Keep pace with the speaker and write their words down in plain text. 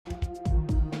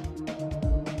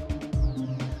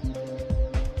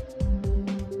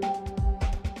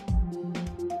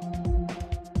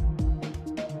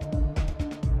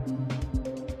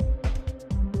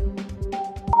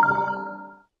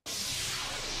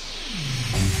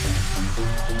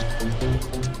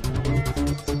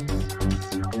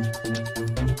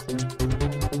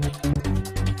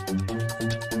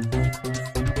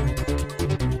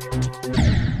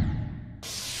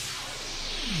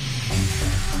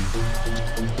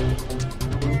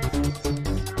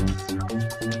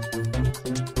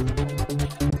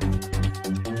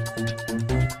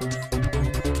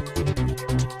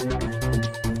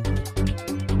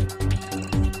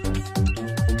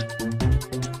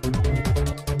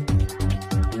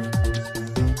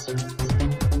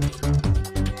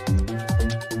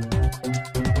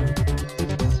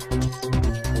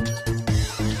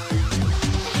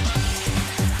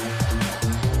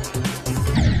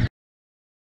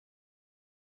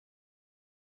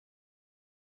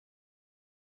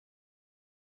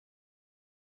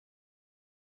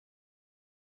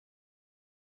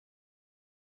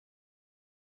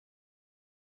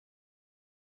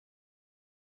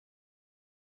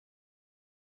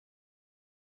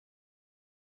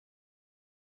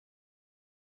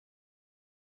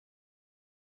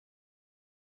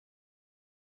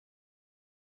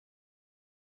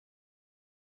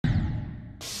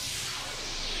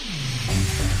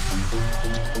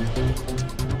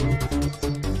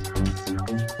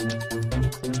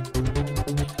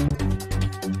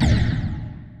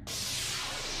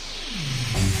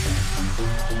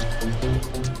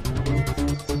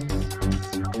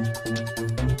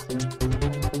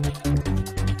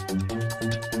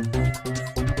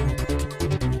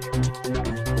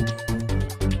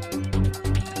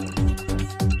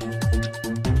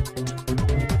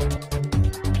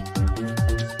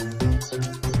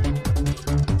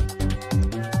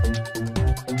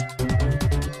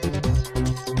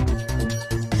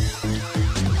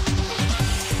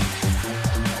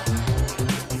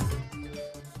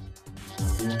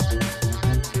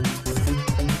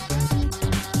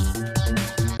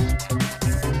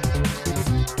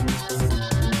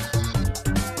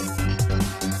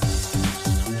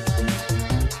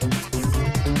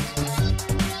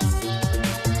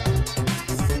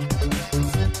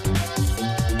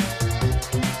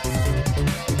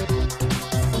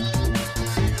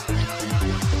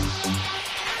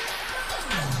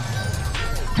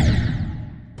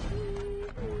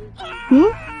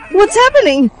What's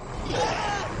happening?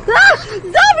 Ah!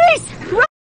 Zombies! Run!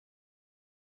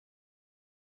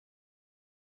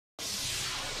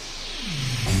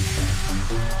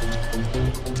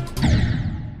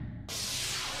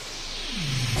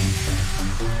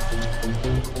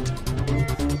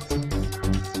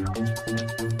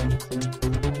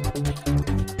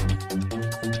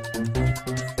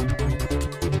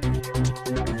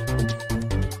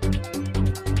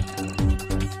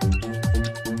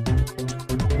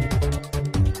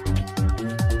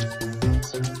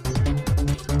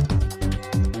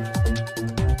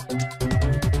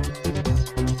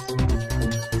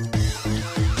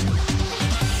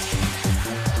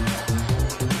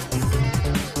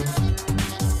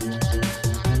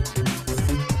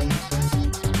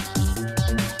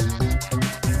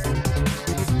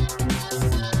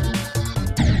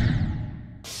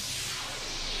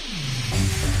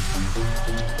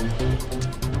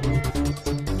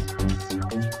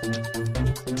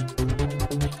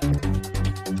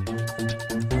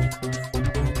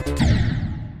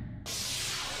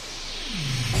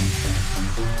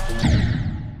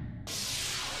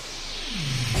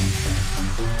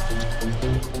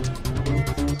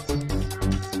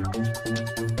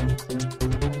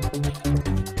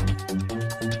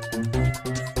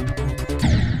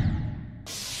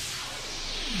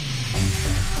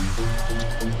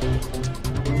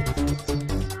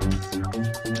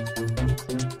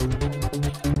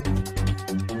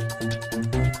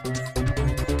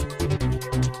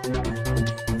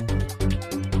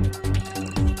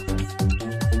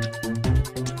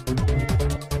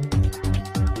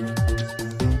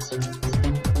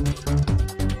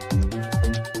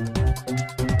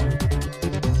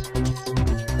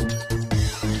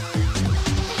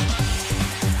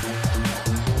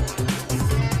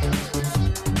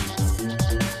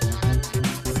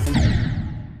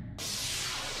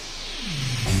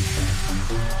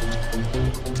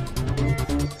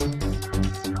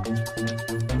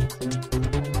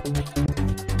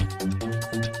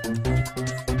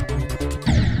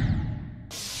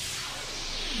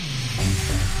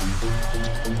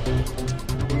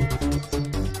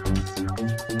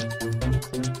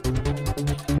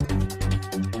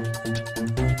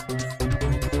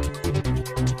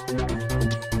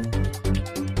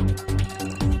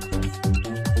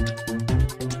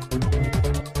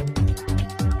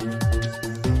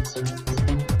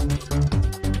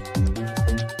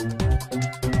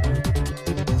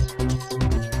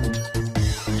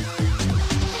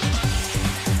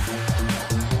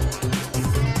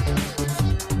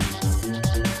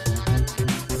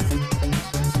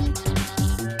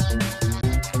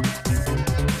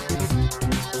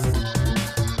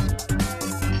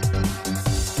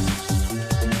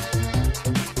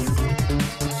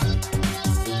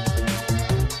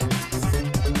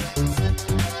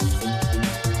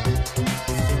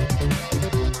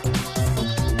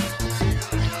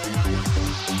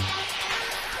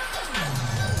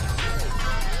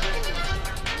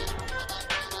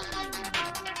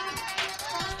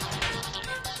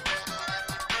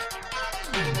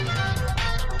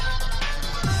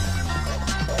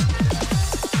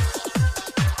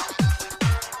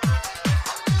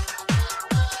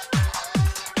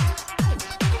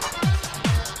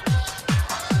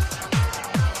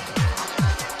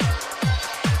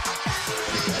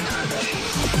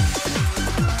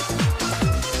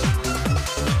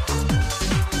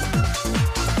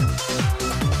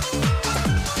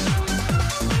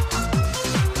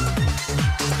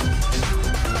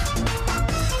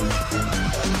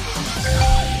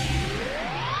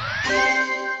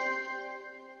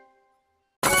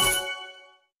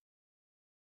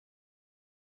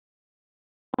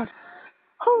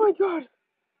 Oh my god.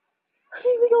 I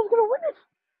didn't think I was gonna win it.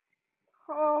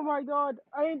 Oh my god.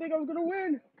 I didn't think I was gonna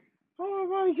win. Oh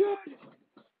my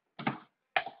god.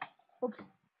 Oops.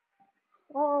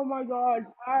 Oh my god.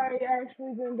 I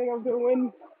actually didn't think I was gonna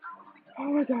win.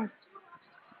 Oh my god.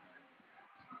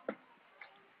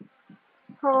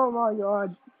 Oh my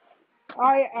god.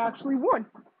 I actually won.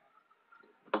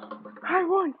 I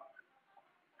won.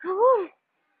 I won.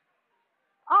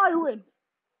 I win.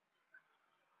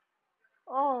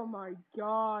 Oh my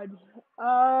god.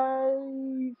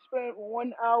 I spent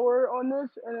 1 hour on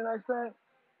this and then I spent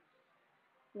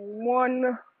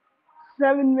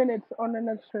 7 minutes on the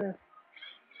next turn.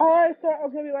 I thought I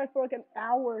was gonna be live for like an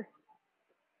hour.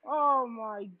 Oh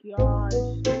my gosh.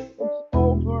 It's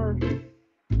over.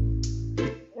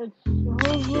 It's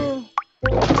over.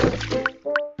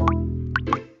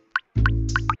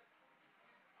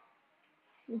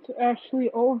 It's actually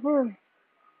over.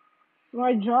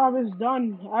 My job is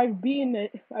done. I've beaten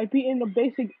it. I've beaten the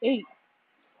basic 8.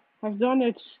 I've done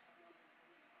it.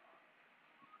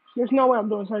 There's no way I'm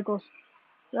doing cycles.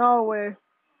 No way.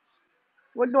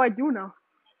 What do I do now?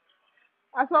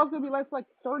 I thought I was gonna be live for like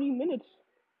 30 minutes.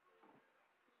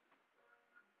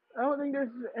 I don't think there's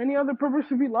any other purpose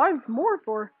to be live more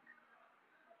for.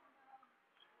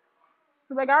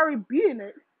 Cause like I already beaten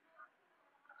it.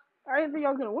 I didn't think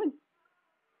I was gonna win.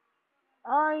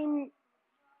 I'm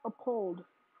appalled.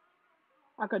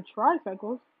 I could try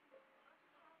cycles.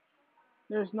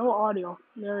 There's no audio.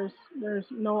 There's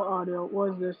no audio.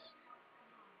 What is this?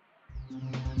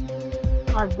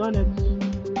 I've done it.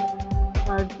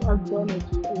 I've done it.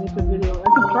 It's a video. I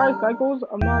could try cycles.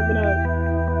 I'm not gonna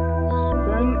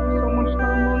spend so much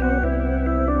time on it.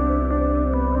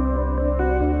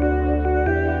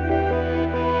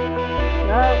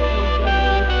 That was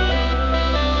dedication.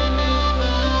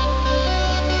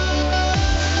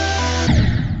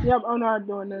 Yep, I'm not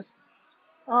doing this.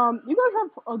 You guys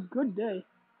have a good day.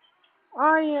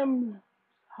 I am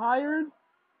tired.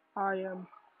 I am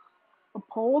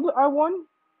appalled. I won.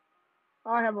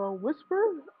 I have a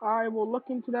whisper. I will look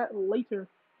into that later.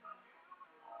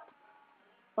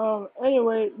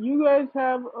 Anyway, you guys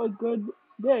have a good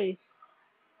day.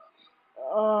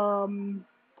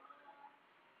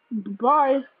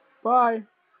 Bye. Bye.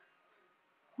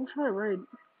 I'll try raid.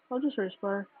 I'll just raid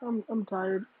Spire. I'm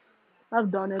tired. I've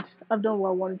done it. I've done what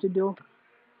I wanted to do.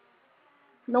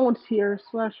 No one's here.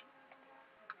 Slash.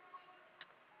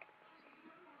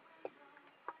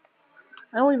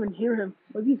 I don't even hear him.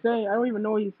 What's he saying? I don't even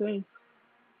know what he's saying.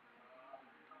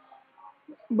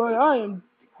 But I am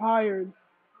tired.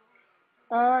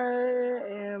 I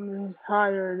am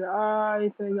tired. I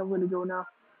think I'm gonna go now.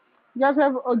 You guys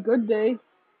have a good day.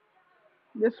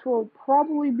 This will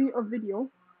probably be a video.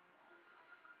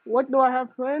 What do I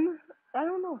have planned? I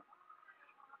don't know.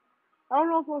 I don't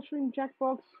know if I'll stream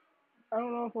Jackbox. I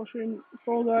don't know if I'll stream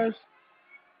Fall Guys.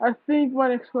 I think my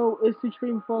next goal is to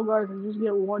stream Fall Guys and just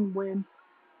get one win.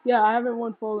 Yeah, I haven't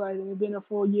won Fall Guys and it's been a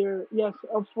full year. Yes,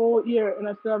 a full year and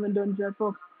I still haven't done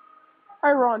Jackbox.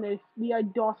 Ironic, the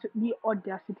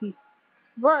audacity.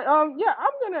 But yeah,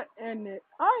 I'm gonna end it.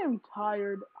 I am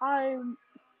tired. I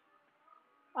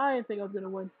didn't think I was gonna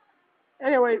win.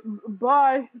 Anyway,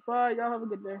 bye. Bye. Y'all have a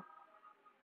good day.